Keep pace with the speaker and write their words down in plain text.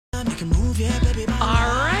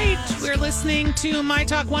listening to My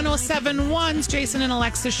Talk 1071's Jason and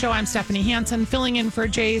Alexis show. I'm Stephanie Hansen, filling in for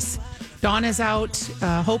Jace. Dawn is out.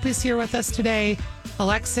 Hope is here with us today.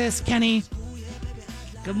 Alexis, Kenny.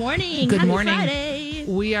 Good morning. Good Happy morning. Friday.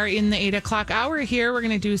 We are in the 8 o'clock hour here. We're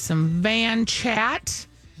going to do some van chat.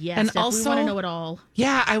 Yes, and Steph, also, we want to know it all.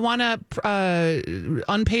 Yeah, I want to.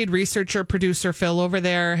 Unpaid researcher, producer Phil over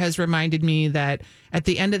there has reminded me that at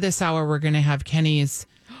the end of this hour, we're going to have Kenny's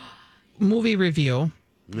movie review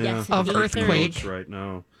of Earthquake. Right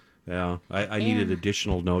now. Yeah, I needed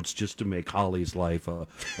additional notes just to make Holly's life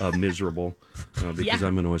miserable because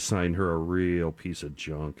I'm going to assign her a real piece of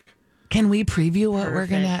junk. Can we preview what we're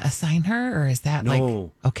going to assign her, or is that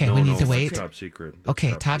we need to wait? Top secret.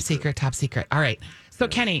 Okay, top secret. All right. So,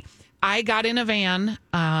 Kenny, I got in a van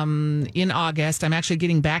in August. I'm actually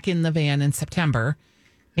getting back in the van in September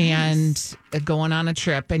and going on a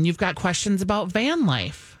trip. And you've got questions about van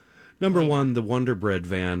life. Number one, the Wonder Bread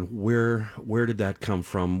van. Where did that come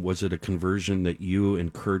from? Was it a conversion that you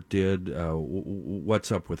and Kurt did?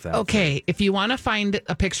 What's up with that? Okay, if you want to find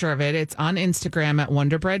a picture of it, it's on Instagram at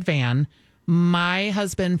Wonder Bread Van. My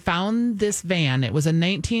husband found this van. It was a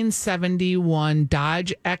 1971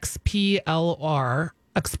 Dodge XPLR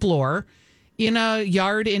Explorer in a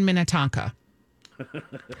yard in Minnetonka.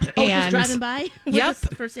 He's driving by with yep,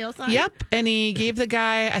 this for sale sign? Yep, and he gave the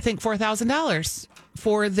guy, I think, $4,000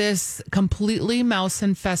 for this completely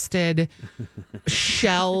mouse-infested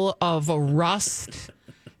shell of rust.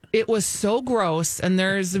 It was so gross, and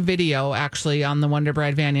there's a video, actually, on the Wonder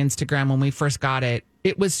Bread Van Instagram when we first got it.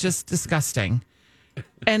 It was just disgusting.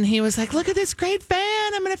 And he was like, look at this great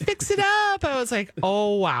van. I'm going to fix it up. I was like,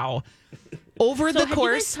 oh, wow. Over the have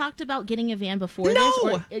course. You guys talked about getting a van before No.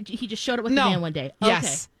 this? Or he just showed up with the van one day?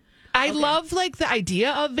 Yes. I love like the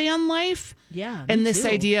idea of van life. Yeah. And this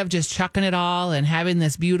idea of just chucking it all and having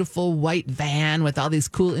this beautiful white van with all these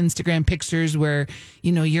cool Instagram pictures where,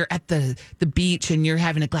 you know, you're at the beach and you're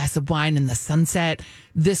having a glass of wine in the sunset.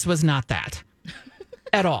 This was not that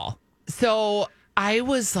at all. So I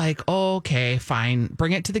was like, okay, fine.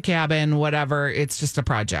 Bring it to the cabin, whatever. It's just a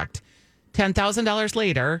project. $10,000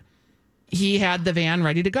 later, he had the van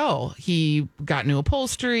ready to go. He got new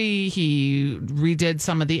upholstery. He redid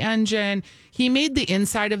some of the engine. He made the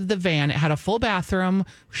inside of the van. It had a full bathroom,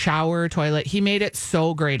 shower, toilet. He made it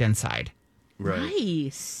so great inside. Right.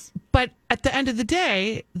 Nice. But at the end of the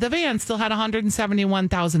day, the van still had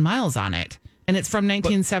 171,000 miles on it. And it's from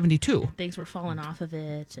 1972. Things were falling off of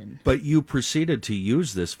it. But you proceeded to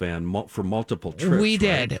use this van for multiple trips. We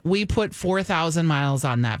did. Right? We put 4,000 miles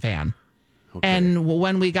on that van. Okay. And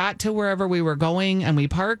when we got to wherever we were going and we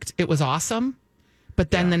parked, it was awesome.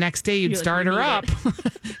 But then the next day you'd start her up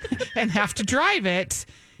and have to drive it.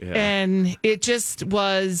 Yeah. And it just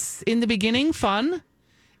was, in the beginning, fun.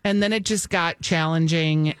 And then it just got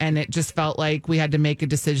challenging. And it just felt like we had to make a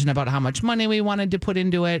decision about how much money we wanted to put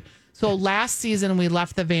into it. So last season, we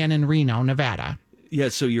left the van in Reno, Nevada. Yeah,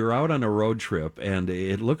 so you're out on a road trip, and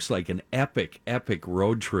it looks like an epic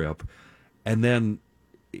road trip. And then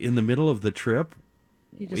in the middle of the trip,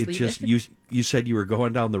 you said you were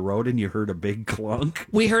going down the road and you heard a big clunk.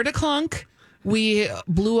 We heard a clunk. We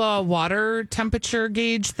blew a water temperature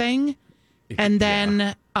gauge thing, and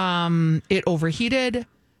then it overheated,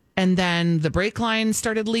 and then the brake line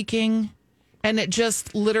started leaking, and it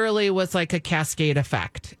just literally was like a cascade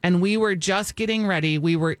effect. And we were just getting ready.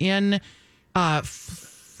 We were in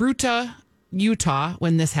Fruita, Utah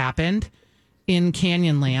when this happened, in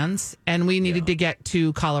Canyonlands, and we needed to get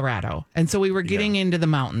to Colorado. And so we were getting into the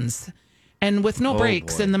mountains. And with no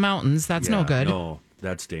brakes in the mountains, that's no good. No,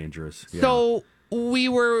 that's dangerous. Yeah. So we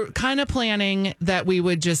were kind of planning that we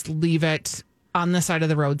would just leave it on the side of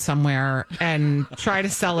the road somewhere and try to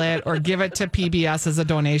sell it or give it to PBS as a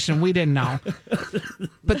donation. We didn't know.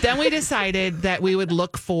 But then we decided that we would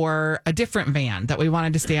look for a different van, that we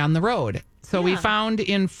wanted to stay on the road. So we found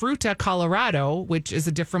in Fruita, Colorado, which is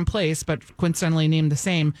a different place, but coincidentally named the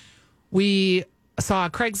same. We saw a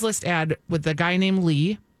Craigslist ad with a guy named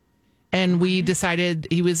Lee, and we decided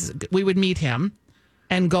we would meet him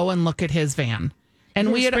and go and look at his van.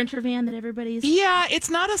 And we had a Sprinter van that everybody's. Yeah, it's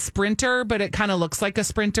not a Sprinter, but it kind of looks like a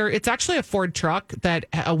Sprinter. It's actually a Ford truck that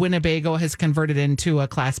a Winnebago has converted into a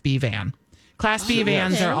Class B van. Class B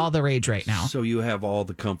vans are all the rage right now. So you have all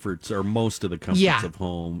the comforts, or most of the comforts of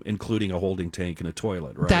home, including a holding tank and a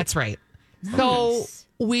toilet, right? That's right. Nice. So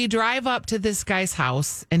we drive up to this guy's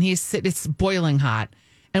house, and it's boiling hot.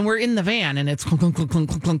 And we're in the van, and it's clunk, clunk, clunk,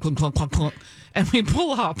 clunk, clunk, clunk, clunk, clunk. And we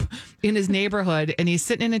pull up in his neighborhood, and he's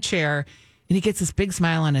sitting in a chair, and he gets this big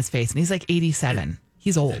smile on his face, and he's like 87.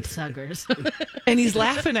 He's old. Suckers. And he's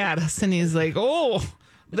laughing at us, and he's like, oh,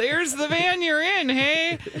 there's the van you're in,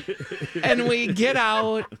 hey? And we get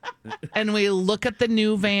out and we look at the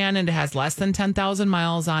new van, and it has less than 10,000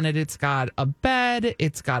 miles on it. It's got a bed,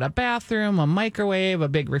 it's got a bathroom, a microwave, a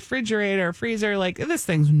big refrigerator, freezer. Like, this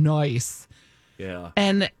thing's nice. Yeah.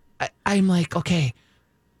 And I'm like, okay,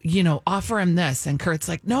 offer him this. And Kurt's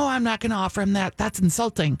like, no, I'm not going to offer him that. That's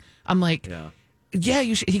insulting. I'm like, yeah,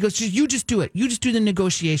 you should. He goes, you just do it. You just do the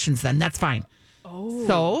negotiations then. That's fine. Oh.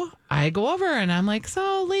 So I go over and I'm like,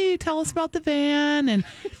 so Lee, tell us about the van. And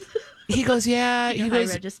he goes, yeah. He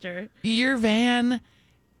goes, register. Your van,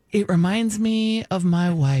 it reminds me of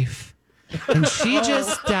my wife. And she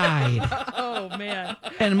just died. Oh, man.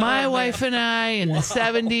 And my wife and I in the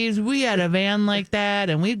 70s, we had a van like that,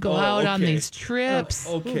 and we'd go out on these trips.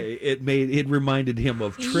 Okay, it reminded him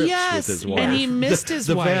of trips with his wife. And he missed his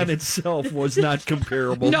wife. The van itself was not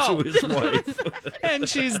comparable to his wife. And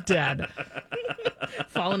she's dead.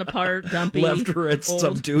 Falling apart, dumpy. Left her at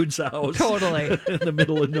some dude's house. Totally. In the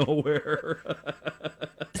middle of nowhere.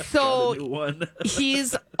 So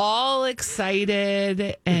he's all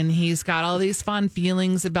excited, and he's got all these fun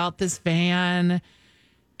feelings about this van.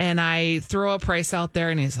 And I throw a price out there,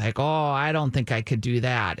 and he's like, oh, I don't think I could do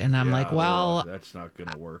that. And I'm like, well, that's not going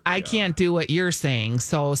to work. I can't do what you're saying.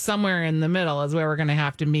 So somewhere in the middle is where we're going to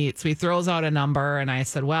have to meet. So he throws out a number, and I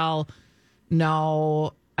said, well,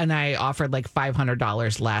 no. And I offered like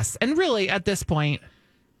 $500 less. And really, at this point,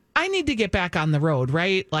 I need to get back on the road,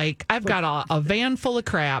 right? Like, I've got a van full of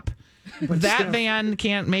crap. That van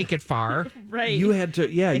can't make it far. Right. You had to,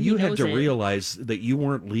 And you had to realize that you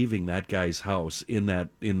weren't leaving that guy's house in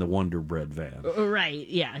the Wonder Bread van. Right.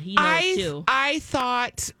 Yeah. He knows too. I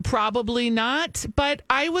thought probably not, but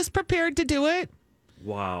I was prepared to do it.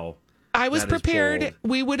 Wow. I was prepared.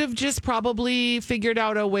 We would have just probably figured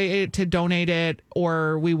out a way to donate it,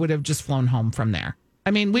 or we would have just flown home from there.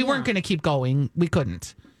 I mean, we weren't going to keep going. We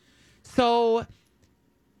couldn't. So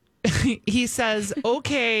he says,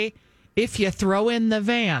 okay, if you throw in the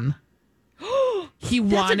van.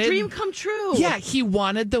 That's a dream come true. Yeah, he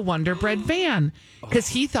wanted the Wonder Bread van because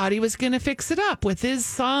he thought he was going to fix it up with his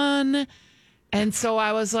son. And so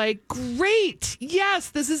I was like, great. Yes,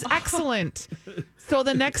 this is excellent. So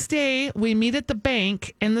the next day we meet at the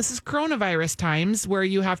bank, and this is coronavirus times where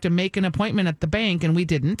you have to make an appointment at the bank, and we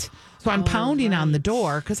didn't. So I'm pounding on the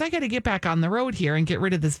door because I got to get back on the road here and get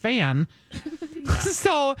rid of this van.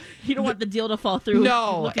 So you don't want the deal to fall through.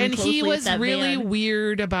 No, and he was really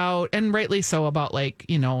weird about, and rightly so, about like,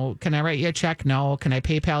 can I write you a check? No. Can I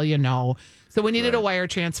PayPal you? No. So we needed a wire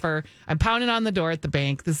transfer. I'm pounding on the door at the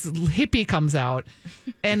bank. This hippie comes out,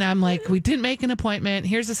 and I'm like, we didn't make an appointment.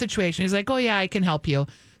 Here's the situation. He's like, oh, yeah, I can help you.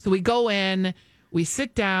 So we go in, we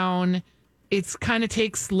sit down. It's kind of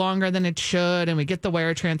takes longer than it should, and we get the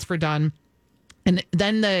wire transfer done. And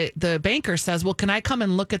then the banker says, well, can I come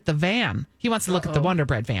and look at the van? He wants to look at the Wonder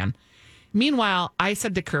Bread van. Meanwhile, I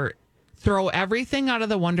said to Kurt, throw everything out of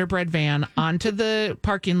the Wonder Bread van onto the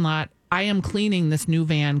parking lot. I am cleaning this new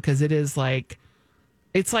van because it is like,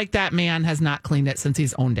 it's like that man has not cleaned it since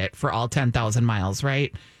he's owned it for all 10,000 miles,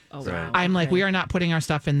 right? Oh, wow. I'm like, we are not putting our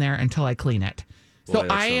stuff in there until I clean it. Boy, so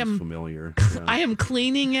I am familiar. Yeah. I am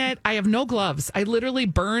cleaning it. I have no gloves. I literally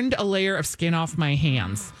burned a layer of skin off my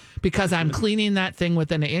hands because I'm cleaning that thing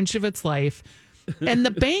within an inch of its life. And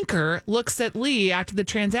the banker looks at Lee after the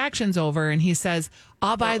transaction's over, and he says,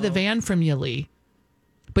 I'll buy the van from you, Lee,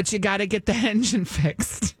 but you got to get the engine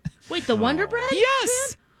fixed. Wait, the Wonder Bread?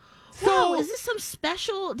 Yes. So is this some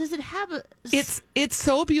special? Does it have a? It's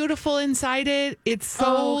so beautiful inside it. It's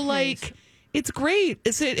so like it's great.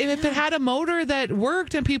 If it had a motor that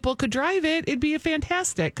worked and people could drive it, it'd be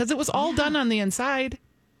fantastic because it was all done on the inside.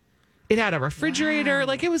 It had a refrigerator.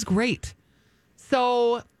 Like, it was great.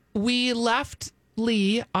 So we left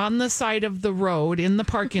Lee on the side of the road in the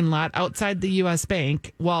parking lot outside the U.S.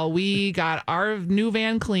 Bank while we got our new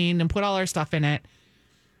van cleaned and put all our stuff in it.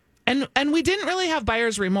 And we didn't really have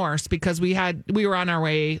buyer's remorse because we were on our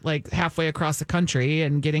way like halfway across the country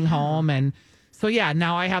and getting home. And so,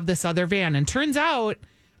 now I have this other van. And turns out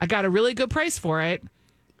I got a really good price for it.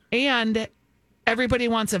 And everybody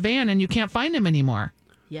wants a van and you can't find them anymore.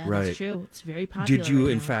 Yeah, that's true. It's very popular. Did you,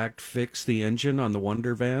 in fact, fix the engine on the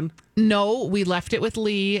Wonder van? No, we left it with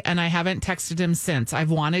Lee, and I haven't texted him since.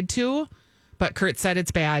 I've wanted to, but Kurt said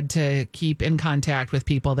it's bad to keep in contact with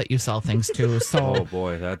people that you sell things to. So, oh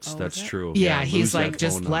boy, that's true. Yeah, he's like,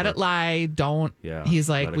 just let it lie. Don't. Yeah, he's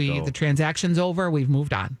like, the transaction's over. We've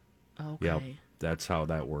moved on. Okay. Yep, that's how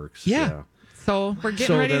that works. Yeah. So we're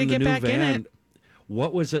getting ready to get back in it.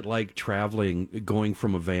 What was it like going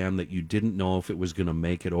from a van that you didn't know if it was going to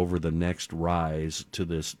make it over the next rise to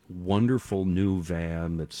this wonderful new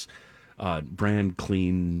van that's brand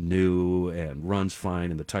clean, new, and runs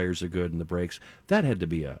fine, and the tires are good, and the brakes. That had to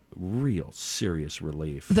be a real serious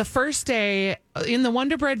relief. The first day in the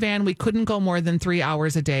Wonder Bread van, we couldn't go more than 3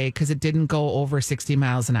 hours a day because it didn't go over 60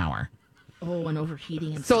 miles an hour. Oh, and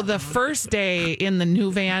overheating. And So stuff. the first day in the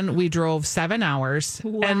new van, we drove 7 hours,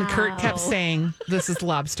 and Kurt kept saying, "This is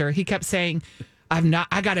Lobster." He kept saying,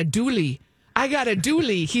 I got a dually. I got a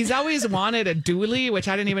dually. He's always wanted a dually, which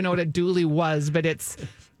I didn't even know what a dually was, but it's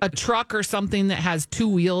a truck or something that has 2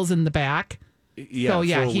 wheels in the back. Yeah, so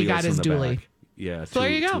yeah, he got his dually. Back. Yeah, so there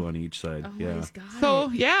you go. 2 on each side. So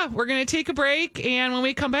yeah, we're gonna take a break, and when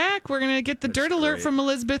we come back, we're gonna get the dirt alert from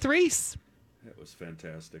Elizabeth Reese. That was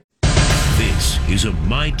fantastic. This is a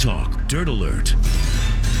My Talk Dirt Alert.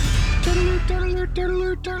 Dirt alert, dirt alert, dirt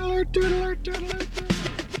alert, dirt alert, dirt alert, dirt alert.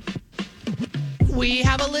 We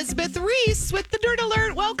have Elizabeth Reese with the Dirt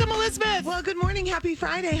Alert. Welcome, Elizabeth. Well, good morning. Happy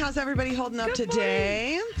Friday. How's everybody holding up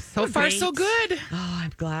today? So far, so good. Oh,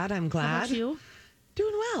 I'm glad. How about you?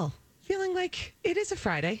 Doing well. Feeling like it is a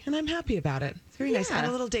Friday, and I'm happy about it. It's very nice. I had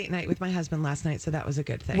a little date night with my husband last night, so that was a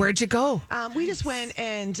good thing. Where'd you go? We just went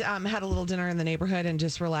and had a little dinner in the neighborhood and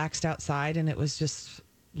just relaxed outside, and it was just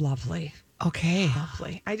lovely. Okay.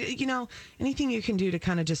 Lovely. Anything you can do to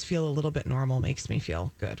kind of just feel a little bit normal makes me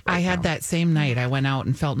feel good. I had that same night. I went out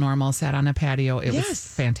and felt normal, sat on a patio. It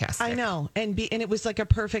was fantastic. I know. And it was like a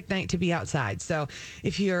perfect night to be outside. So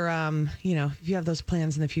if you're, if you have those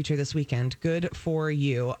plans in the future this weekend, good for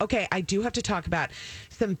you. Okay. I do have to talk about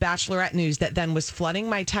some Bachelorette news that then was flooding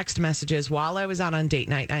my text messages while I was out on date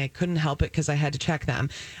night. I couldn't help it because I had to check them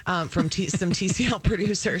from some TCL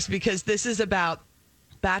producers, because this is about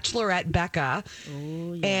Bachelorette Becca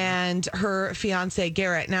and her fiance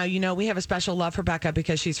Garrett. Now, we have a special love for Becca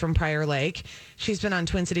because she's from Prior Lake. She's been on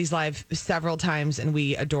Twin Cities Live several times, and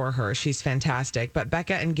we adore her. She's fantastic. But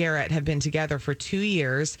Becca and Garrett have been together for 2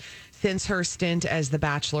 years since her stint as the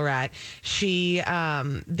Bachelorette.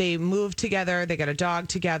 They moved together. They got a dog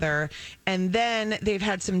together, and then they've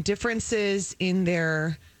had some differences in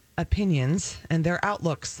their opinions and their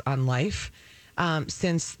outlooks on life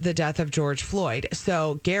since the death of George Floyd.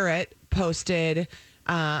 So Garrett posted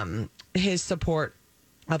his support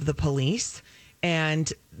of the police,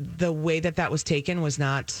 and the way that was taken was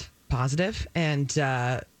not positive. And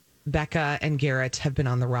Becca and Garrett have been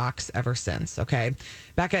on the rocks ever since. Okay.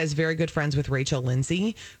 Becca is very good friends with Rachel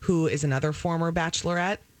Lindsay, who is another former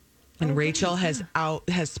Bachelorette. And Rachel has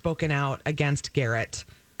spoken out against Garrett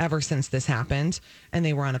ever since this happened. And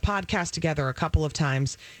they were on a podcast together a couple of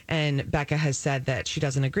times. And Becca has said that she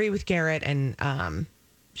doesn't agree with Garrett, and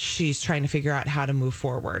she's trying to figure out how to move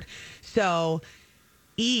forward. So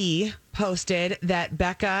E posted that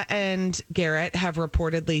Becca and Garrett have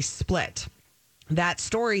reportedly split. That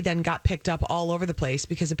story then got picked up all over the place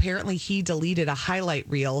because apparently he deleted a highlight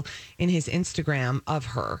reel in his Instagram of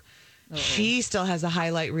her. She still has a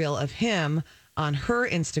highlight reel of him on her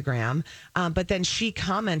Instagram, but then she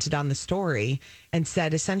commented on the story and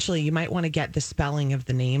said, essentially, you might want to get the spelling of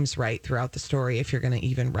the names right throughout the story if you're going to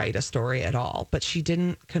even write a story at all. But she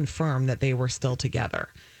didn't confirm that they were still together.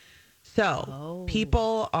 So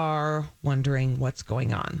people are wondering what's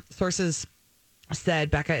going on. Sources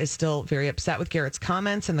said Becca is still very upset with Garrett's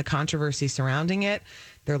comments and the controversy surrounding it.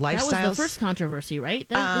 Their lifestyles. That was the first controversy, right?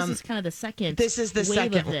 This is kind of the second. This is the wave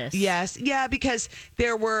second. Of this. Yes. Yeah, because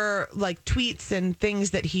there were like tweets and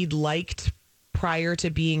things that he'd liked prior to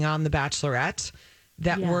being on The Bachelorette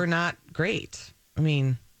that were not great. I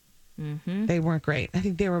mean, they weren't great. I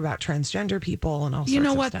think they were about transgender people and all sorts of stuff. You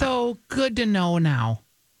know what, though? Good to know now.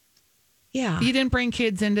 Yeah. You didn't bring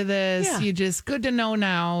kids into this. Yeah. You just, good to know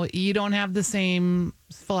now. You don't have the same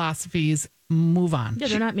philosophies. Move on. Yeah,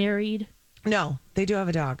 they're not married. No, they do have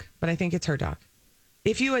a dog, but I think it's her dog.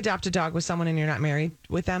 If you adopt a dog with someone and you're not married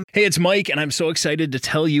with them. Hey, it's Mike, and I'm so excited to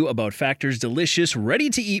tell you about Factor's delicious,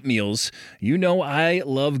 ready-to-eat meals. You know I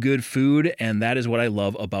love good food, and that is what I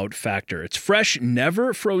love about Factor. It's fresh,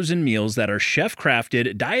 never frozen meals that are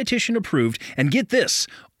chef-crafted, dietitian-approved, and get this,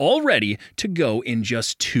 all ready to go in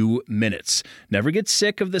just 2 minutes. Never get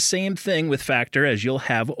sick of the same thing with Factor, as you'll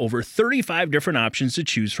have over 35 different options to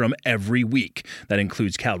choose from every week. That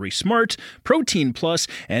includes Calorie Smart, Protein Plus,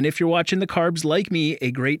 and if you're watching the carbs like me, a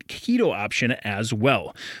great keto option as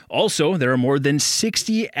well. Also, there are more than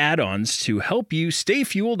 60 add-ons to help you stay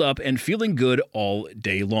fueled up and feeling good all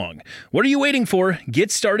day long. What are you waiting for? Get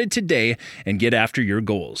started today and get after your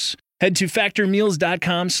goals. Head to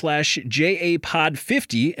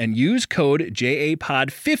factormeals.com/JAPOD50 and use code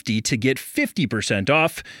JAPOD50 to get 50%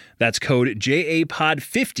 off. That's code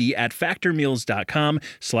JAPOD50 at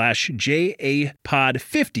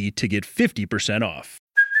factormeals.com/JAPOD50 to get 50% off.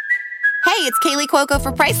 Hey, it's Kaylee Cuoco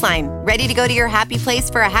for Priceline. Ready to go to your happy place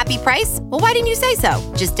for a happy price? Well, why didn't you say so?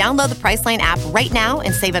 Just download the Priceline app right now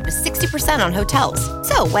and save up to 60% on hotels.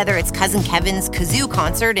 So whether it's Cousin Kevin's Kazoo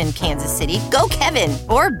Concert in Kansas City, go Kevin,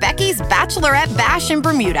 or Becky's Bachelorette Bash in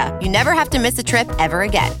Bermuda, you never have to miss a trip ever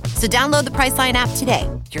again. So download the Priceline app today.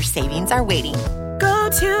 Your savings are waiting. Go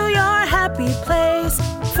to your happy place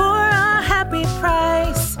for a happy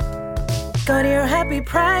price. Go to your happy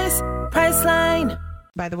price, Priceline.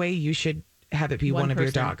 By the way, you should have it be one of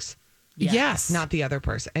your dogs. Yes. Not the other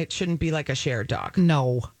person. It shouldn't be like a shared dog.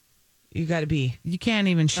 No. You got to be. You can't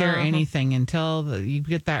even share anything until you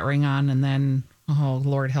get that ring on, and then, oh,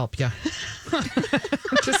 Lord help you.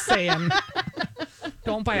 Just saying.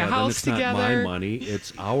 Don't buy a house then it's together. not my money,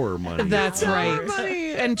 it's our money. That's right.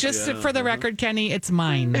 money. And just for the record, Kenny, it's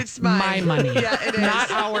mine. It's mine. My money. Yeah, it is. Not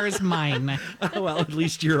ours, mine. Well, at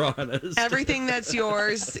least you're honest. Everything that's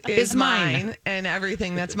yours is mine, and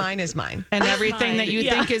everything that's mine is mine. And everything that you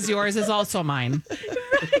think is yours is also mine.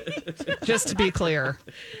 Just to be clear.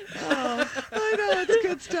 I know, it's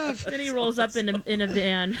good stuff. Then he rolls up in a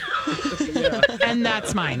van. And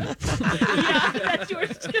that's mine. Yeah, that's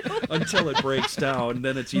yours too. Until it breaks down,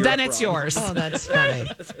 then it's yours. Then it's yours. Oh, that's funny.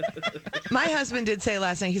 My husband did say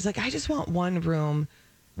last night, he's like, I just want one room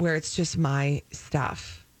where it's just my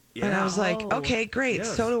stuff. Yeah. And I was like, Oh. okay, great.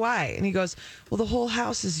 Yes. So do I. And he goes, well, the whole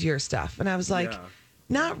house is your stuff. And I was like,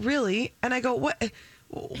 not really. And I go, what?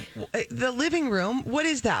 The living room, what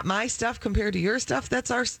is that? My stuff compared to your stuff? That's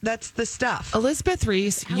the stuff. Elizabeth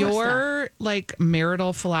Reese, your like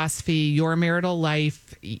marital philosophy, your marital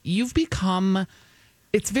life, you've become,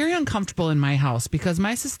 it's very uncomfortable in my house because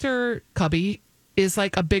my sister Cubby is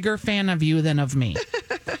like a bigger fan of you than of me.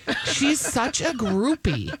 She's such a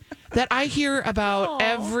groupie that I hear about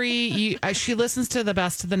she listens to the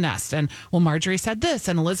Best of the Nest, and well, Marjorie said this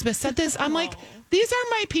and Elizabeth said this. I'm like, these are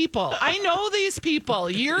my people. I know these people.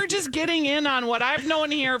 You're just getting in on what I've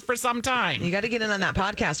known here for some time. You got to get in on that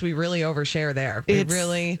podcast. We really overshare there.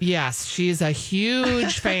 Yes, she's a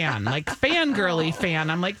huge fan, like fangirly fan.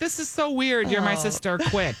 I'm like, this is so weird. You're my sister.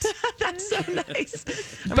 Quit. That's so nice.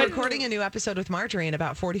 I'm recording a new episode with Marjorie in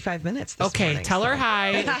about 45 minutes this Okay, morning, tell her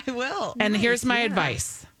hi. I will. And here's my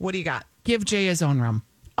advice. What do you got? Give Jay his own room.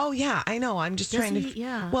 Oh, yeah, I know. I'm just trying to.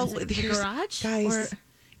 Yeah. Well, Is it the here's, garage? guys. Or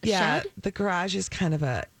yeah, shed? the garage is kind of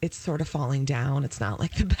it's sort of falling down. It's not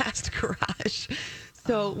like the best garage.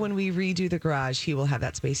 So when we redo the garage, he will have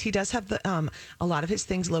that space. He does have a lot of his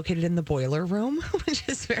things located in the boiler room, which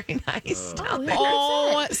is very nice.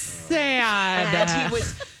 Oh, sad.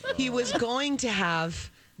 And he was going to have.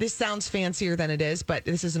 This sounds fancier than it is, but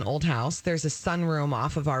this is an old house. There's a sunroom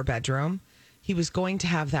off of our bedroom. He was going to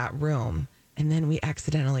have that room, and then we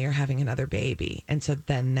accidentally are having another baby. And so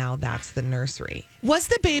then now that's the nursery. Was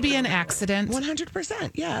the baby an accident?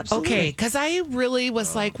 100%. Yeah, absolutely. Okay, because I really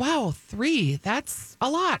was like, wow, 3. That's a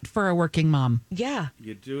lot for a working mom. Yeah.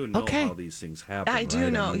 You do know Okay. how these things happen. I do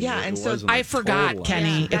right? know, mean, yeah, it and so wasn't a I forgot, total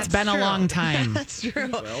Kenny. Yeah, It's been that's a true. long time. That's true.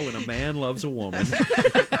 Well, when a man loves a woman,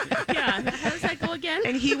 Yeah. How does that go again?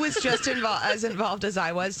 And he was just as involved as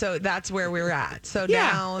I was, so that's where we're at. So Yeah.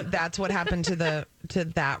 now that's what happened to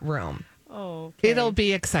that room. Oh, okay. It'll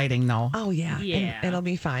be exciting, though. Oh yeah, Yeah. And it'll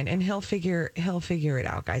be fine, and he'll figure it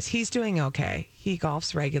out, guys. He's doing okay. He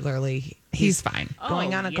golfs regularly. He's fine.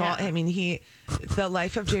 Going Oh, on a yeah. golf. I mean, the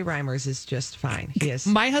life of Jay Reimers is just fine. He is.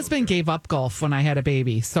 My husband gave up golf when I had a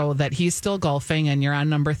baby, so that he's still golfing and you're on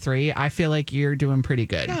number 3. I feel like you're doing pretty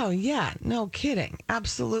good. Oh yeah, no kidding.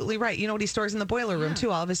 Absolutely right. You know what he stores in the boiler room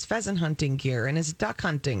too? All of his pheasant hunting gear and his duck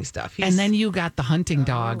hunting stuff. And then you got the hunting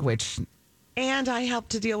dog, which, and I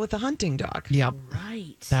helped to deal with the hunting dog. yep,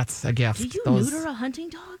 Right. that's a gift. Do you neuter a hunting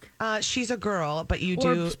dog? She's a girl, but you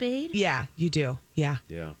Or do. spade? Yeah, you do. Yeah.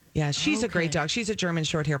 Yeah, she's a great Okay. dog. She's a German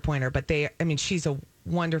short hair pointer, but she's a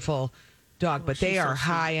wonderful dog, but they she's so are sweet.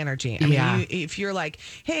 high energy. I mean, Yeah. if you're like,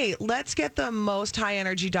 hey, let's get the most high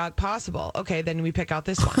energy dog possible, okay, then we pick out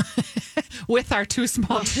this one. with our 2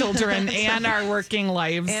 small children and our working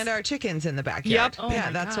lives. And our chickens in the backyard. Yep. Oh yeah,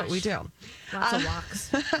 my that's what we gosh. do. Lots of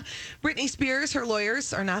walks. Britney Spears, her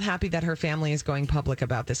lawyers are not happy that her family is going public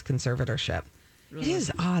about this conservatorship. It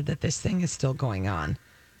is odd that this thing is still going on.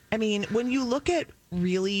 I mean, when you look at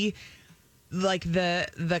really like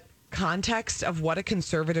the context of what a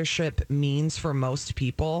conservatorship means for most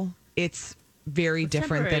people, it's very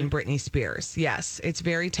different than Britney Spears. Yes, it's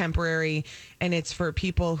very temporary, and it's for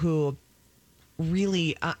people who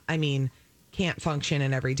really, can't function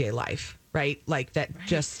in everyday life, right? Like that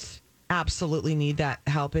just absolutely need that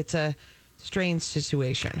help. It's a strange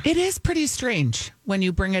situation. It is pretty strange when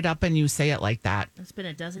you bring it up and you say it like that. It's been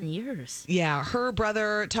a dozen years. Yeah, her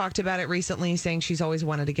brother talked about it recently, saying she's always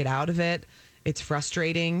wanted to get out of it. It's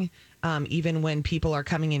frustrating, even when people are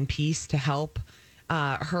coming in peace to help.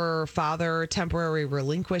 Her father temporarily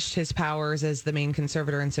relinquished his powers as the main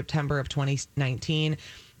conservator in September of 2019,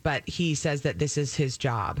 but he says that this is his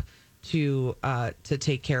job to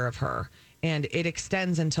take care of her. And it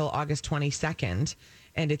extends until August 22nd,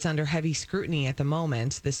 and it's under heavy scrutiny at the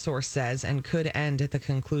moment, this source says, and could end at the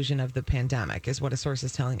conclusion of the pandemic, is what a source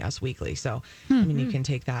is telling Us Weekly. So, I mean, you can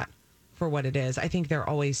take that for what it is. I think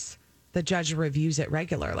the judge reviews it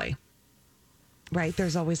regularly, right?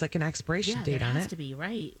 There's always like an expiration date on it. Has to be,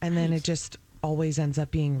 right. And then it just always ends up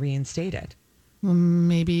being reinstated. Well,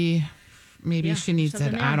 maybe she needs it.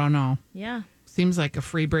 something I there. don't know. Yeah. Seems like a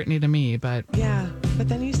free Britney to me, but Yeah, but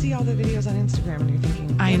then you see all the videos on Instagram and you're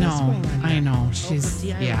thinking, I what is know. going on I here? know. From She's,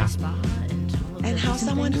 DIY yeah. spa and all of And the how different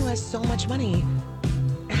someone who things. has so much money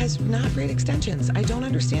has not great extensions. I don't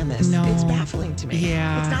understand this. No. It's baffling to me.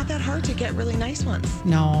 Yeah. It's not that hard to get really nice ones.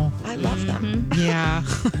 No. I love them. Yeah.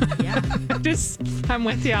 Yeah. I'm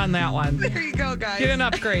with you on that one. There you go, guys. Get an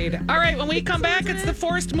upgrade. All right, when we come back, it's the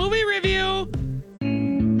Forced Movie Review.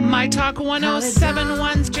 My Talk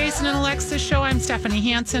 1071's Jason and Alexis show. I'm Stephanie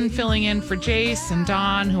Hansen, filling in for Jace and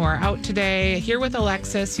Dawn, who are out today. Here with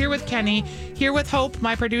Alexis, here with Kenny, here with Hope,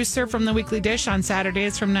 my producer from the Weekly Dish on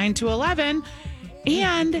Saturdays from 9 to 11.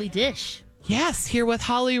 And Weekly Dish. yes, here with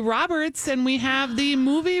Holly Roberts, and we have the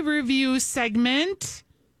movie review segment.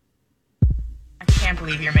 I can't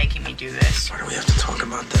believe you're making me do this. Why do we have to talk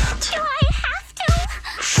about that? Do I have to?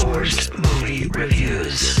 Forced Movie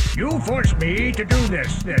Reviews. You forced me to do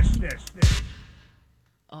this.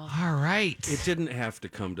 All right. It didn't have to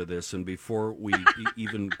come to this, and before we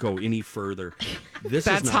even go any further, this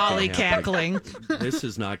That's is not Holly gonna happen. cackling. This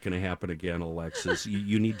is not going to happen again, Alexis.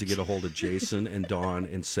 You need to get a hold of Jason and Dawn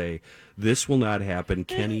and say, this will not happen.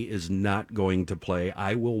 Kenny is not going to play.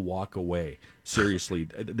 I will walk away. Seriously,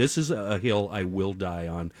 this is a hill I will die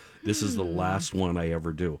on. This is the last one I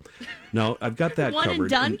ever do. Now, I've got that One covered. and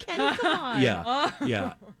done, Kenny? Come on.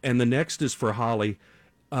 Yeah. And the next is for Holly.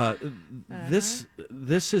 This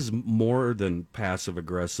is more than passive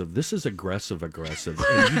aggressive. This is aggressive,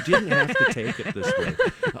 and you didn't have to take it this way.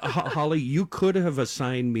 Holly, you could have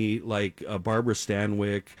assigned me like a Barbara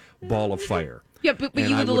Stanwyck Ball of Fire. Yeah, but and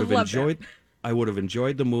you I would would have loved enjoyed. I would have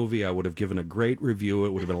enjoyed the movie. I would have given a great review.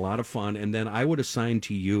 It would have been a lot of fun. And then I would assign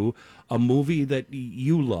to you a movie that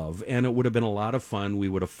you love, and it would have been a lot of fun. We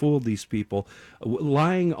would have fooled these people.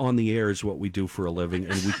 Lying on the air is what we do for a living,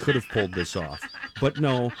 and we could have pulled this off. But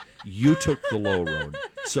no, you took the low road.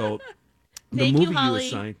 So the Thank you, movie Holly.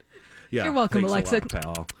 assigned. Yeah, You're welcome, thanks a Alexa.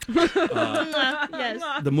 lot, pal.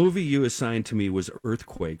 Yes. The movie you assigned to me was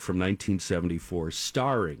Earthquake from 1974,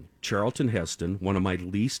 starring Charlton Heston, one of my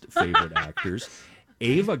least favorite actors,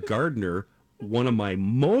 Ava Gardner, one of my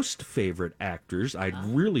most favorite actors. I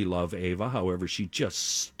really love Ava. However, she just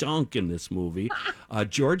stunk in this movie.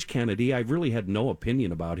 George Kennedy, I really had no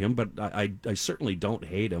opinion about him, but I certainly don't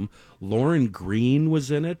hate him. Lauren Green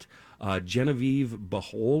was in it. Genevieve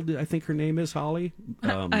Behold, I think her name is, Holly.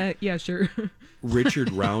 Yeah, sure.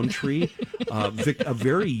 Richard Roundtree. A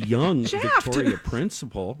very young Victoria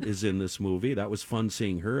Principal is in this movie. That was fun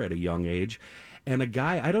seeing her at a young age. And a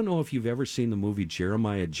guy, I don't know if you've ever seen the movie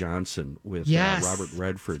Jeremiah Johnson with Yes. Robert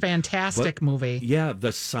Redford. Fantastic movie. Yeah,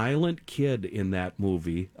 the silent kid in that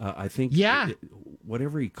movie. I think,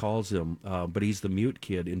 whatever he calls him, but he's the mute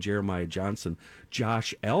kid in Jeremiah Johnson.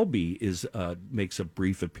 Josh Elby makes a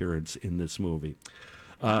brief appearance in this movie.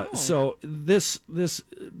 So this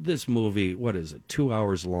movie, what is it? 2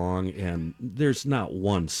 hours long, and there's not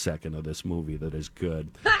 1 second of this movie that is good.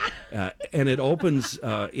 And it opens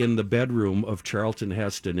in the bedroom of Charlton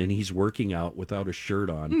Heston, and he's working out without a shirt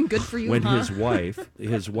on. Good for you, When huh?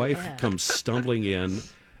 his wife comes stumbling in,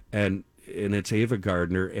 and it's Ava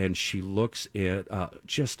Gardner, and she looks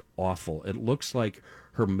just awful. It looks like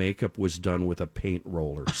her makeup was done with a paint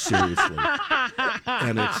roller, seriously.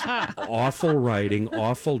 And it's awful writing,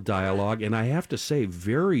 awful dialogue, and I have to say,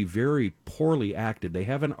 very, very poorly acted. They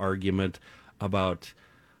have an argument about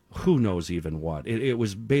who knows even what. It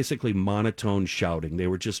was basically monotone shouting. They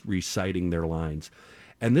were just reciting their lines.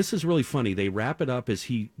 And this is really funny. They wrap it up as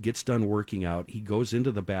he gets done working out. He goes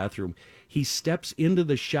into the bathroom. He steps into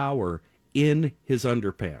the shower in his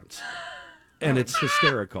underpants. and it's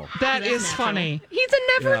hysterical. That is funny. He's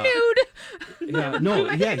a never nude. Yeah,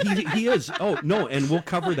 no, yeah, he is. Oh, no, and we'll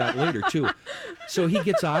cover that later, too. So he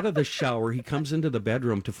gets out of the shower. He comes into the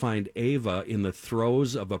bedroom to find Ava in the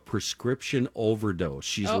throes of a prescription overdose.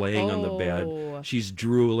 She's laying on the bed. She's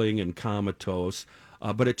drooling and comatose.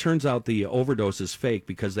 But it turns out the overdose is fake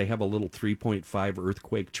because they have a little 3.5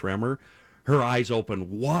 earthquake tremor. Her eyes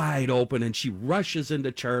open wide open, and she rushes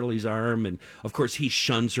into Charlie's arm. And of course, he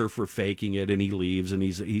shuns her for faking it, and he leaves, and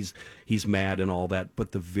he's mad and all that.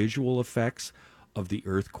 But the visual effects of the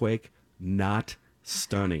earthquake, not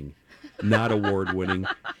stunning, not award winning,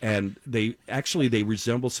 and they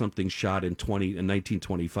resemble something shot in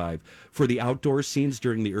 1925. For the outdoor scenes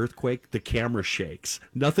during the earthquake, the camera shakes.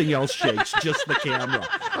 Nothing else shakes, just the camera.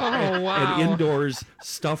 Oh, wow. And indoors,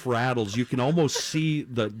 stuff rattles. You can almost see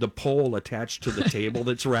the pole attached to the table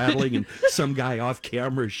that's rattling, and some guy off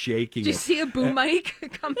camera is shaking. Did you see a boom mic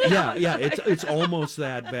coming out? Yeah, it's almost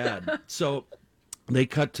that bad. So they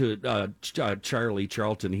cut to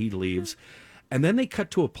Charlton. He leaves. And then they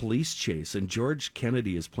cut to a police chase, and George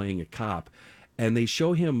Kennedy is playing a cop, and they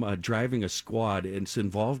show him driving a squad, and it's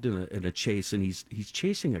involved in a chase, and he's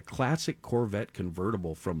chasing a classic Corvette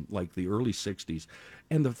convertible from like the early 60s.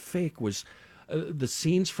 And the fake was the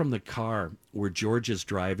scenes from the car where George is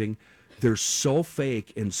driving. They're so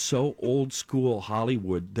fake and so old school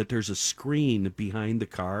Hollywood that there's a screen behind the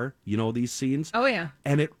car. You know these scenes? Oh yeah.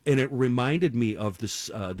 And it reminded me of this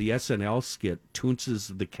the SNL skit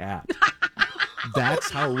Toonces the Cat. That's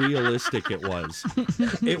how realistic it was.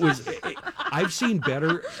 I've seen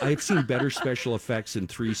better special effects in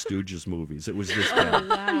Three Stooges movies. It was this bad.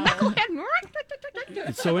 Wow.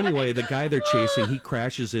 So anyway, the guy they're chasing, he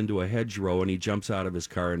crashes into a hedgerow and he jumps out of his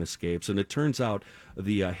car and escapes. And it turns out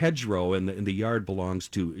the hedgerow in the yard belongs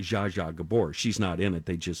to Zsa Zsa Gabor. She's not in it.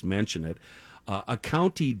 They just mention it. A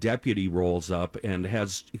county deputy rolls up and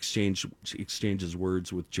exchanges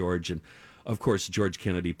words with George, and of course, George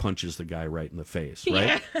Kennedy punches the guy right in the face,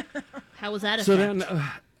 right? Yeah. How was that? So then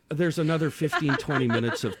there's another 15, 20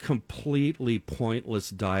 minutes of completely pointless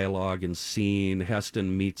dialogue and scene.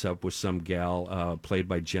 Heston meets up with some gal played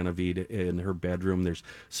by Genevieve in her bedroom. There's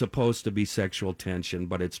supposed to be sexual tension,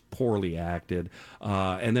 but it's poorly acted.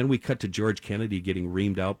 And then we cut to George Kennedy getting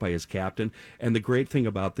reamed out by his captain. And the great thing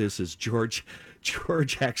about this is George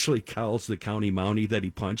actually calls the county mountie that he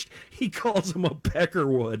punched. He calls him a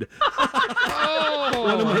peckerwood.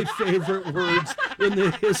 One of my favorite words in the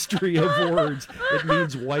history of words. It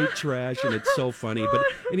means white trash, and it's so funny. But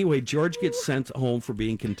anyway, George gets sent home for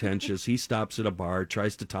being contentious. He stops at a bar,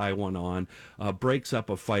 tries to tie one on, breaks up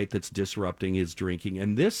a fight that's disrupting his drinking.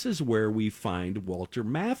 And this is where we find Walter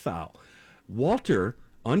Matthau. Walter,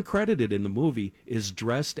 uncredited in the movie, is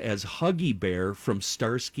dressed as Huggy Bear from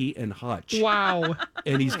Starsky and Hutch. Wow.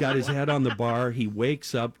 And he's got his head on the bar. He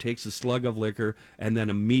wakes up, takes a slug of liquor, and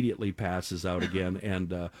then immediately passes out again.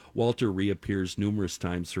 And Walter reappears numerous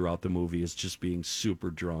times throughout the movie as just being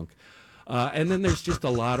super drunk. And then there's just a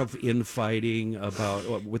lot of infighting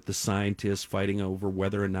with the scientists fighting over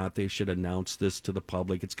whether or not they should announce this to the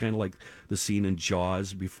public. It's kind of like the scene in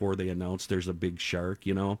Jaws before they announce there's a big shark,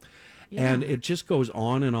 you know? Yeah. And it just goes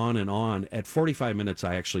on and on and on. At 45 minutes,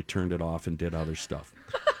 I actually turned it off and did other stuff.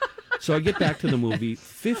 So I get back to the movie.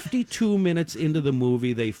 52 minutes into the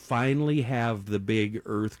movie, they finally have the big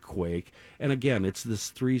earthquake. And again, it's this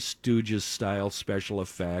Three Stooges style special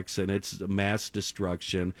effects, and it's mass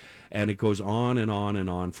destruction. And it goes on and on and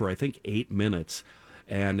on for, I think, 8 minutes.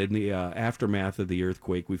 And in the aftermath of the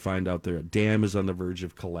earthquake, we find out the dam is on the verge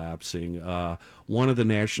of collapsing. One of the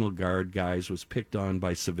National Guard guys was picked on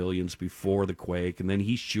by civilians before the quake, and then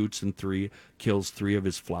he shoots and kills 3 of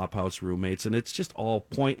his flophouse roommates. And it's just all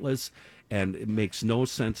pointless, and it makes no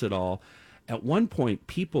sense at all. At one point,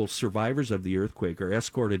 survivors of the earthquake, are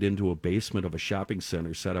escorted into a basement of a shopping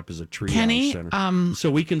center set up as a triage center.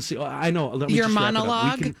 So we can see. I know. Let me your just wrap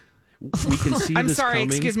monologue. It up. We can see. I'm this sorry. coming.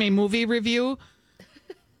 Excuse me. Movie review.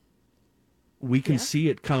 We can see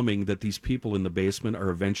it coming that these people in the basement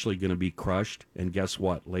are eventually going to be crushed. And guess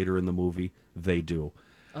what? Later in the movie, they do.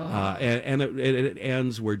 Oh. And it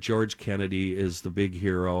ends where George Kennedy is the big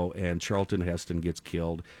hero and Charlton Heston gets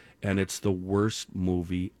killed. And it's the worst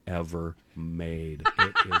movie ever made.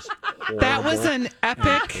 It is horrible. That was an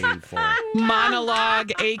epic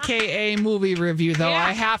monologue, a.k.a. movie review, though,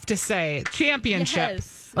 I have to say. Championship.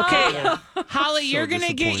 Yes. Okay, Holly, you're going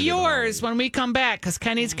to get yours when we come back because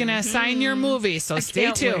Kenny's going to assign your movie, so stay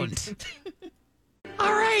tuned.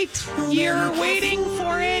 All right, you're waiting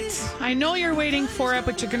for it. I know you're waiting for it,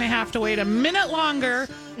 but you're going to have to wait a minute longer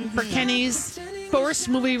for Kenny's forced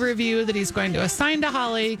movie review that he's going to assign to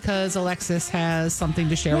Holly because Alexis has something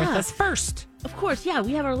to share with us first. Of course, yeah.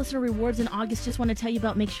 We have our listener rewards in August. Just want to tell you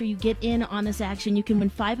about, make sure you get in on this action. You can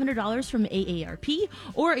win $500 from AARP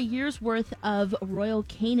or a year's worth of Royal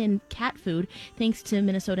Canin cat food thanks to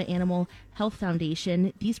Minnesota Animal Health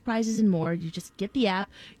Foundation. These prizes and more, you just get the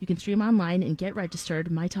app. You can stream online and get registered.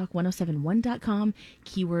 MyTalk1071.com,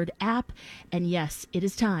 keyword app. And yes, it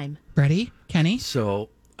is time. Ready, Kenny? So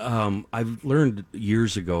I've learned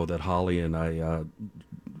years ago that Holly and I...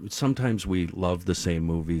 sometimes we love the same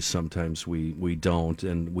movies, sometimes we don't,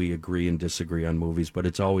 and we agree and disagree on movies, but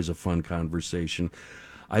it's always a fun conversation.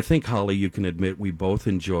 I think, Holly, you can admit we both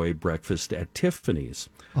enjoy Breakfast at Tiffany's.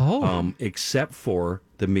 Oh. Except for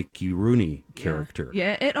the Mickey Rooney character.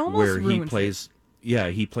 Yeah, it almost where ruins he plays it. Yeah,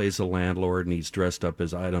 he plays a landlord and he's dressed up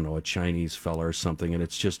as, I don't know, a Chinese fella or something, and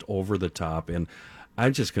it's just over the top. And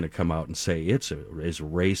I'm just going to come out and say it's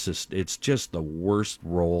racist. It's just the worst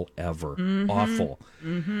role ever. Awful.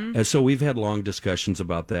 And so we've had long discussions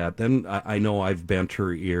about that. Then I know I've bent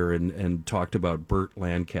her ear and talked about Burt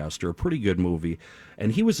Lancaster, a pretty good movie.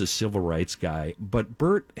 And he was a civil rights guy. But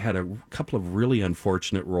Burt had a couple of really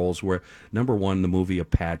unfortunate roles where, number one, the movie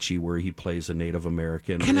Apache, where he plays a Native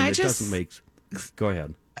American. Can I it just... doesn't make... Go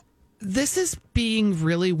ahead. This is being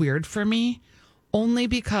really weird for me. Only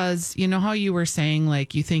because, you know how you were saying,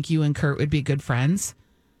 like, you think you and Kurt would be good friends?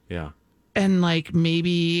 Yeah. And, like,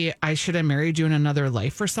 maybe I should have married you in another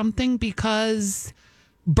life or something? Because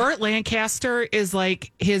Burt Lancaster is,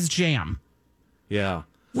 like, his jam. Yeah.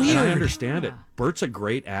 Weird. And I understand it. Burt's a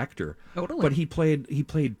great actor. Totally. But he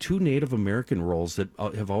played two Native American roles that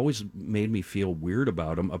have always made me feel weird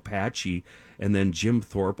about him. Apache and then Jim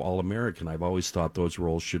Thorpe, All-American. I've always thought those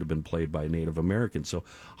roles should have been played by Native Americans. So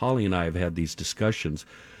Holly and I have had these discussions.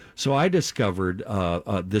 So I discovered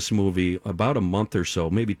this movie about a month or so,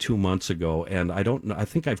 maybe 2 months ago, and I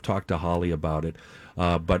think I've talked to Holly about it,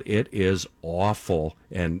 but it is awful.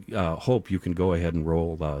 And Hope, you can go ahead and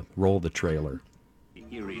roll the trailer.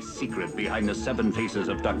 Eerie secret behind the 7 faces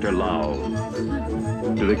of Dr. Lau.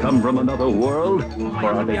 Do they come from another world,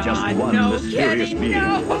 or are they just one mysterious being?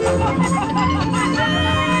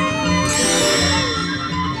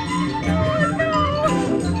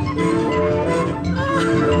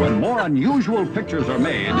 When more unusual pictures are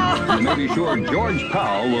made, you may be sure George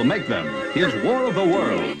Powell will make them. His War of the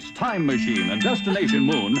Worlds, Time Machine, and Destination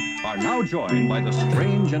Moon are now joined by the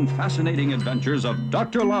strange and fascinating adventures of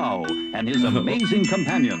Dr. Lau and his amazing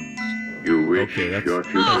companions. You wish Okay, your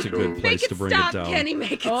future that's a good place to bring it down. Kenny,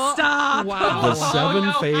 make it stop. Wow. The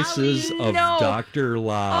Seven Faces Holly, of no. Dr.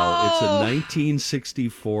 Lau. It's a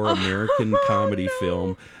 1964 American comedy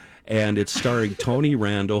film, and it's starring Tony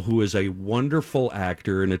Randall, who is a wonderful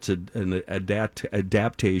actor, and it's an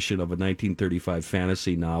adaptation of a 1935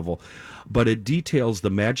 fantasy novel. But it details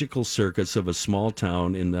the magical circus of a small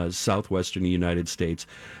town in the southwestern United States,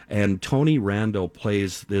 and Tony Randall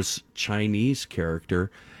plays this Chinese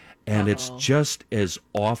character. And it's just as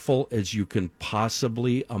awful as you can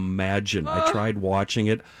possibly imagine. I tried watching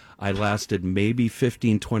it. I lasted maybe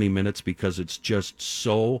 15, 20 minutes because it's just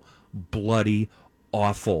so bloody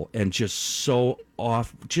awful and just so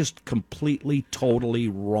off, just completely, totally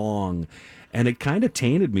wrong. And it kind of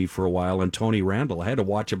tainted me for a while. And Tony Randall, I had to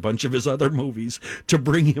watch a bunch of his other movies to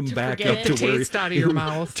bring him back up to where, out of your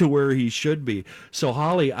mouth. to where he should be. So,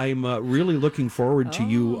 Holly, I'm really looking forward to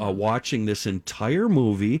you watching this entire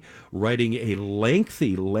movie, writing a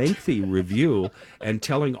lengthy review, and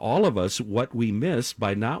telling all of us what we missed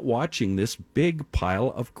by not watching this big pile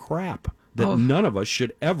of crap that none of us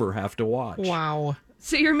should ever have to watch. Wow.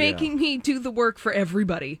 So you're making me do the work for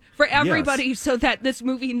everybody, so that this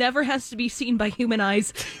movie never has to be seen by human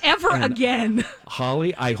eyes ever again.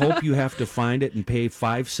 Holly, I hope you have to find it and pay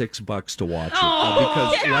 $5-6 to watch it.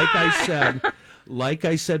 Because like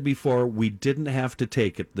I said before, we didn't have to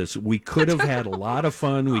take it this. We could have had a lot of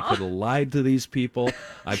fun. We could have lied to these people.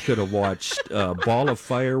 I could have watched Ball of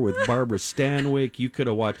Fire with Barbara Stanwyck. You could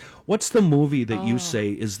have watched. What's the movie that you say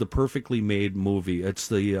is the perfectly made movie? It's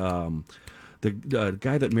the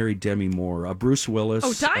guy that married Demi Moore, Bruce Willis.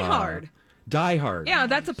 Oh, Die Hard. Die Hard. Yeah,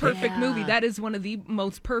 that's a perfect movie. That is one of the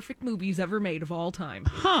most perfect movies ever made of all time.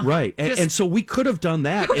 Huh. Right. And so we could have done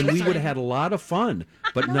that, and we would have had a lot of fun.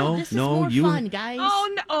 But This is more fun, guys.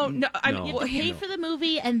 No. I mean, You have to pay for the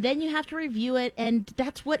movie, and then you have to review it, and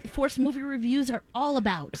that's what forced movie reviews are all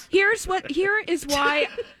about. Here is why,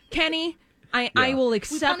 Kenny, I will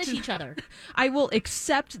accept. We punish each other. I will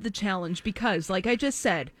accept the challenge because, like I just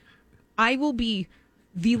said, I will be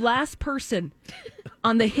the last person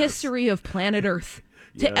on the history of planet Earth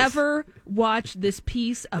to ever watch this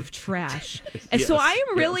piece of trash. And so I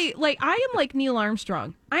am really I am like Neil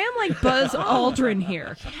Armstrong. I am like Buzz Aldrin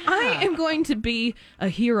here. I am going to be a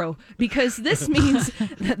hero because this means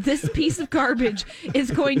that this piece of garbage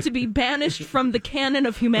is going to be banished from the canon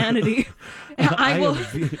of humanity. I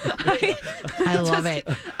love it.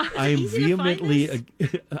 I am vehemently.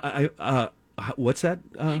 What's that?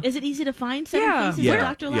 Is it easy to find Seven Faces of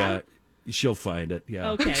Dr. Lau? Yeah. She'll find it.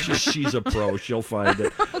 Yeah. Okay. She's a pro. She'll find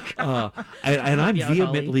it. And I'm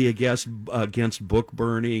vehemently against book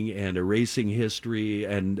burning and erasing history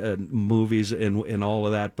and movies and all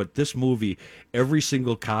of that. But this movie, every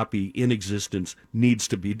single copy in existence needs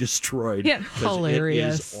to be destroyed. Yeah.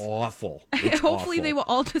 Hilarious. It is awful. It's Hopefully awful. they will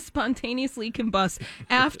all just spontaneously combust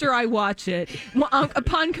after I watch it.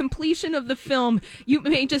 Upon completion of the film, you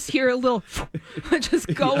may just hear a little just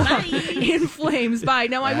go up in flames. Bye.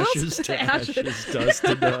 Now I will say ashes, dust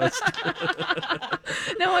to dust.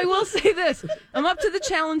 Now I will say this: I'm up to the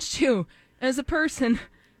challenge too, as a person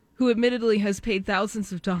who admittedly has paid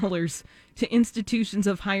thousands of dollars to institutions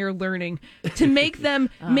of higher learning to make them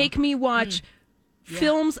make me watch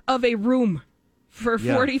films of a room for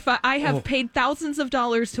 45. I have paid thousands of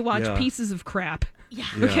dollars to watch pieces of crap. Yeah.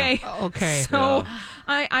 Okay. So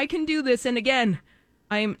I can do this, and again,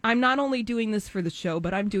 I'm not only doing this for the show,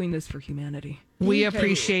 but I'm doing this for humanity. We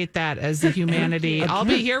appreciate that as the humanity. I'll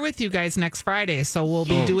be here with you guys next Friday, so we'll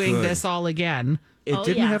be doing this all again. It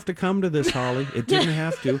didn't have to come to this, Holly. It didn't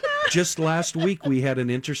have to. Just last week, we had an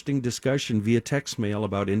interesting discussion via text mail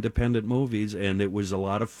about independent movies, and it was a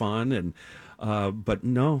lot of fun. And but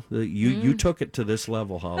no, you took it to this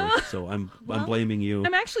level, Holly. So I'm blaming you.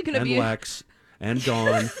 I'm actually going to be Lex and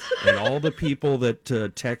Dawn and all the people that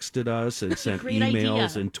texted us and sent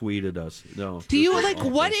emails and tweeted us. No. Do you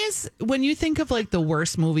what is when you think of like the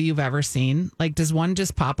worst movie you've ever seen? Like, does one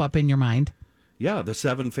just pop up in your mind? Yeah, The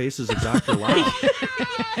Seven Faces of Dr. Lau.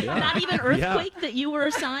 Not even Earthquake that you were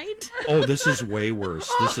assigned? Oh, this is way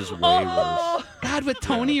worse. This is way worse. God, with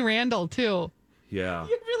Tony Randall, too. Yeah.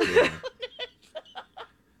 You're really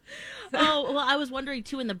Oh, well, I was wondering,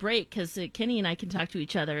 too, in the break, because Kenny and I can talk to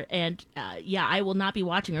each other, and, I will not be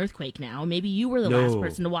watching Earthquake now. Maybe you were the last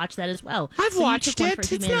person to watch that as well. I've watched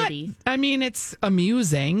it. It's not, I mean, it's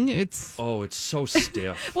amusing. It's so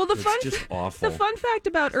stiff. Well, it's just awful. The fun fact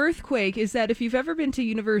about Earthquake is that if you've ever been to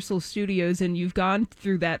Universal Studios and you've gone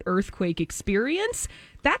through that Earthquake experience,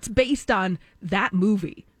 that's based on that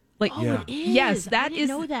movie. Like, it is. Yes, I didn't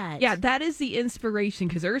know that. Yeah, that is the inspiration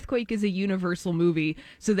because Earthquake is a Universal movie,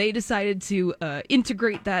 so they decided to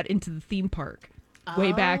integrate that into the theme park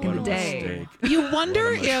way back in the day. You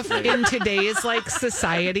wonder if in today's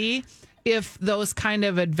society, if those kind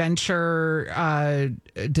of adventure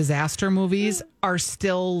disaster movies are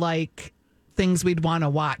still things we'd want to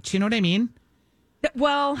watch. You know what I mean?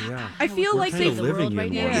 Well, I feel like they've living in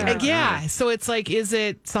one. Yeah. So it's is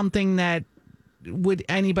it something that would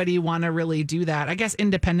anybody want to really do that? I guess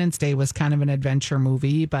Independence Day was kind of an adventure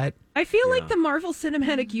movie, but I feel like the Marvel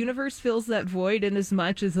Cinematic Universe fills that void in as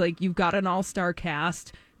much as you've got an all-star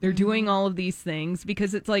cast. They're doing all of these things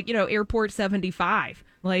because it's Airport 75.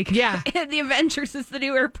 The Avengers is the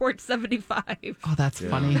new Airport 75. Oh, that's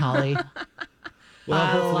funny, Holly. Well,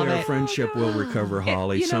 hopefully our friendship will recover,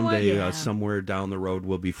 Holly. Someday, somewhere down the road,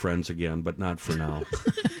 we'll be friends again, but not for now.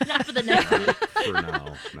 Not for the next week. For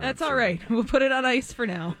now. That's all right. We'll put it on ice for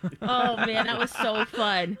now. Oh, man, that was so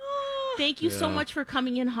fun. Thank you so much for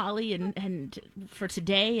coming in, Holly, and for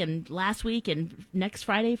today and last week and next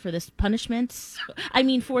Friday for this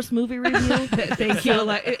forced movie review. Thank you.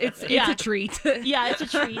 It's a treat. Yeah, it's a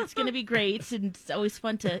treat. It's going to be great, and it's always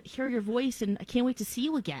fun to hear your voice, and I can't wait to see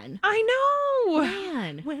you again. I know.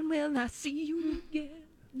 Man. When will I see you again?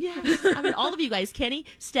 Yes. I mean, all of you guys, Kenny,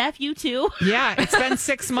 Steph, you too. Yeah, it's been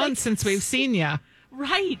 6 months since we've seen you.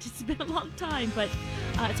 Right. It's been a long time, but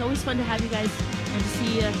it's always fun to have you guys and to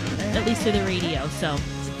see you, at least through the radio. So,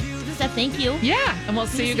 Steph, thank you. Yeah, and we'll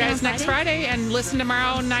see you guys next Friday and listen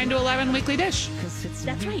tomorrow, 9 to 11, Weekly Dish.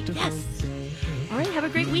 That's right, yes. All right, have a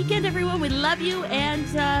great weekend, everyone. We love you, and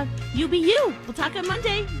you be you. We'll talk on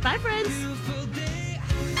Monday. Bye, friends.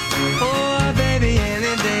 Oh, baby,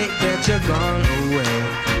 any day that you're gone away,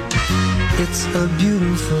 it's a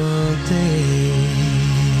beautiful day.